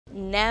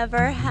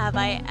Never have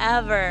I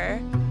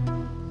ever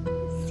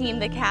seen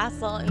the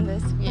castle in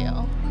this view.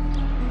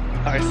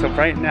 Alright, so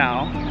right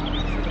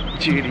now,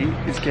 Judy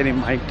is getting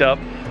mic'd up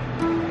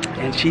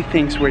and she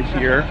thinks we're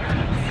here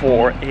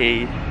for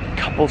a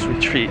couples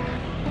retreat.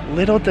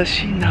 Little does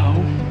she know,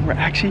 we're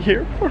actually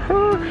here for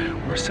her.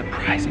 We're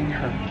surprising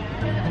her.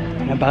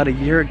 And about a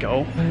year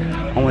ago,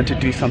 I wanted to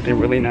do something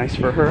really nice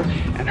for her,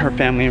 and her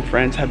family and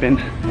friends have been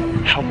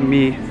helping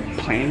me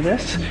plan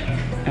this.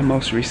 And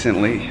most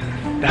recently,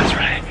 that's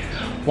right,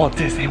 Walt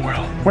Disney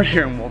World. We're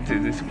here in Walt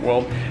Disney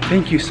World.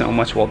 Thank you so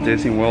much, Walt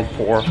Disney World,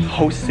 for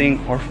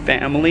hosting our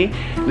family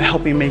and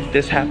helping make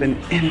this happen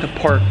in the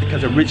park,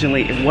 because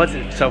originally it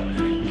wasn't. So,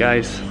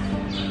 guys,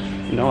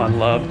 you know I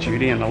love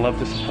Judy and I love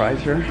to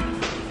surprise her.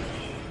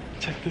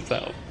 Check this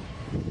out.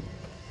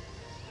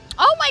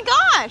 Oh my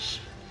gosh!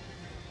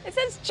 It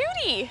says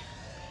Judy!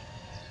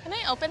 Can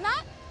I open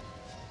that?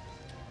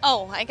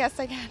 Oh, I guess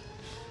I can.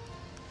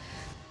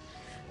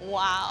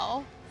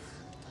 Wow.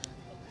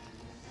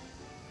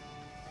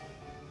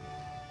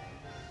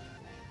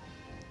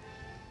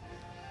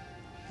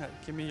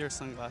 Give me your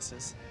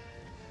sunglasses.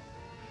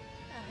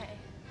 Okay.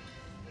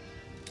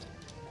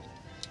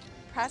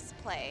 Press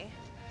play.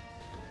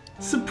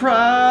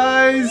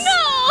 Surprise!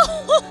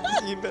 No!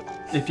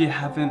 If you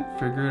haven't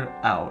figured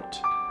out,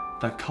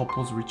 the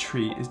couples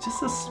retreat is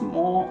just a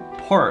small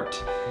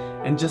part.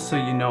 And just so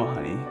you know,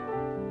 honey,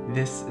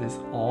 this is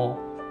all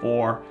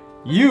for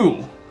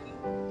you.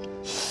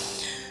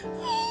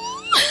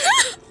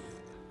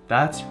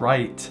 That's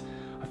right.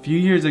 A few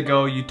years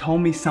ago, you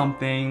told me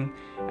something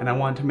and I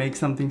wanted to make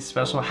something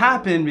special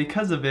happen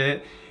because of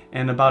it.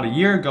 And about a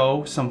year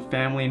ago, some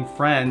family and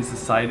friends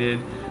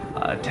decided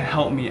to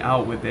help me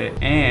out with it.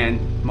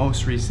 And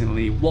most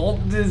recently,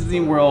 Walt Disney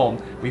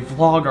World. We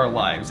vlog our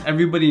lives.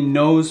 Everybody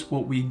knows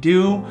what we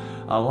do.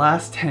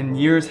 Last 10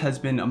 years has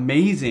been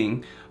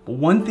amazing. But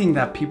one thing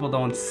that people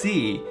don't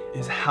see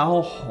is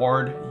how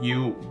hard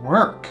you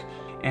work.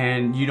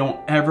 And you don't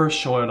ever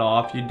show it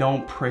off. You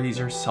don't praise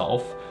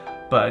yourself.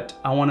 But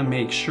I want to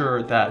make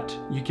sure that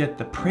you get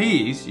the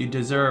praise you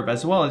deserve,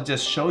 as well as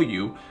just show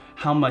you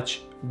how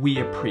much we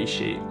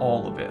appreciate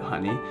all of it,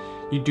 honey.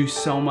 You do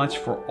so much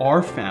for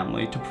our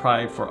family to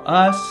provide for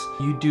us.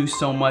 You do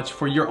so much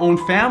for your own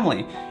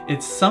family.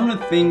 It's some of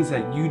the things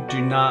that you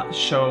do not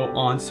show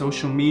on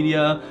social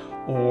media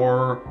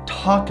or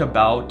talk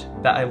about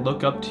that I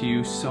look up to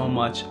you so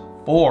much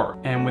for.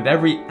 And with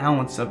every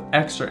ounce of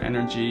extra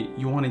energy,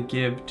 you want to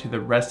give to the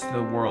rest of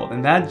the world.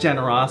 And that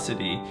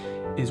generosity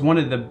is one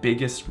of the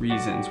biggest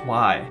reasons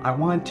why I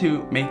want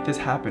to make this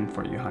happen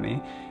for you,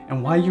 honey,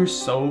 and why you're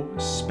so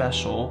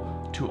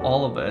special to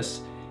all of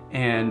us,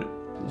 and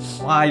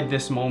why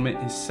this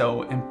moment is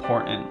so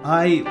important.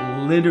 I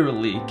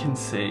literally can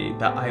say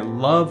that I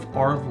love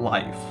our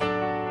life.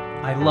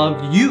 I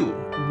love you.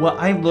 What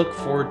I look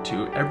forward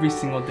to every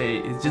single day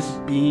is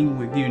just being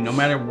with you, no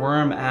matter where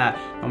I'm at,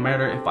 no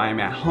matter if I'm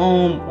at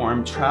home or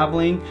I'm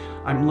traveling.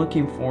 I'm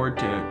looking forward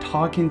to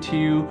talking to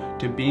you,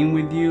 to being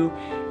with you,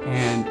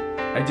 and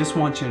I just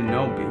want you to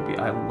know, baby,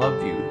 I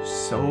love you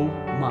so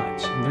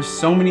much. And there's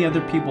so many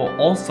other people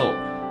also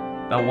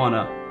that want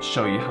to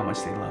show you how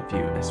much they love you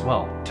as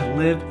well. To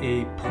live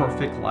a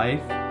perfect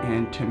life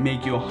and to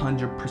make you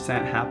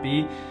 100%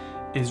 happy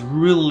is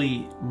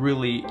really,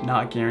 really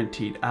not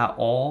guaranteed at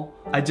all.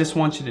 I just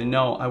want you to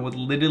know I would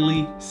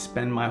literally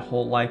spend my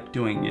whole life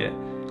doing it,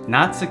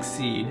 not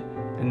succeed,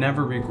 and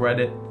never regret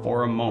it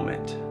for a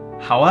moment.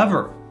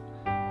 However,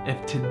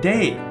 if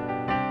today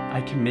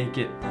I can make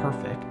it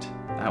perfect,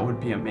 that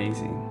would be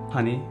amazing.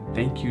 Honey,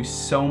 thank you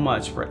so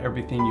much for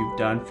everything you've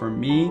done for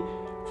me,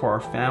 for our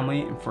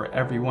family, and for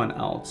everyone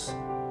else.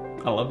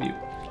 I love you.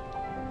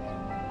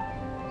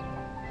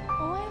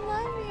 Oh, I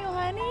love you,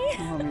 honey.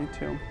 I love you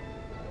too.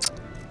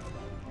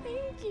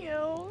 Thank you.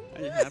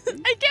 Are you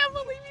happy? I can't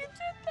believe you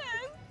did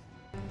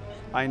this.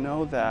 I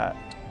know that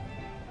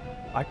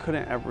I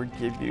couldn't ever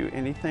give you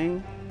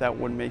anything that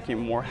would make you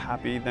more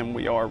happy than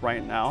we are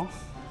right now,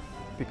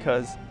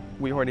 because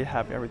we already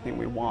have everything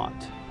we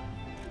want.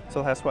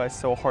 So that's why it's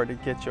so hard to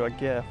get you a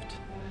gift.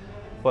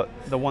 But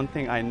the one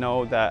thing I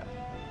know that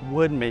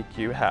would make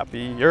you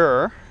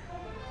happier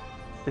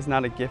is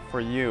not a gift for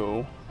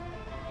you,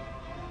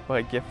 but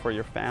a gift for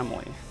your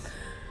family.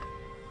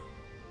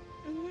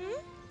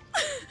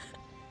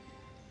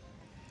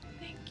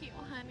 Thank you,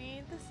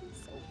 honey. This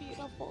is so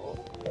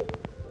beautiful.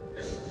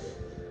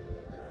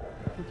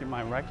 I think you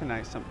might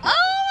recognize some people.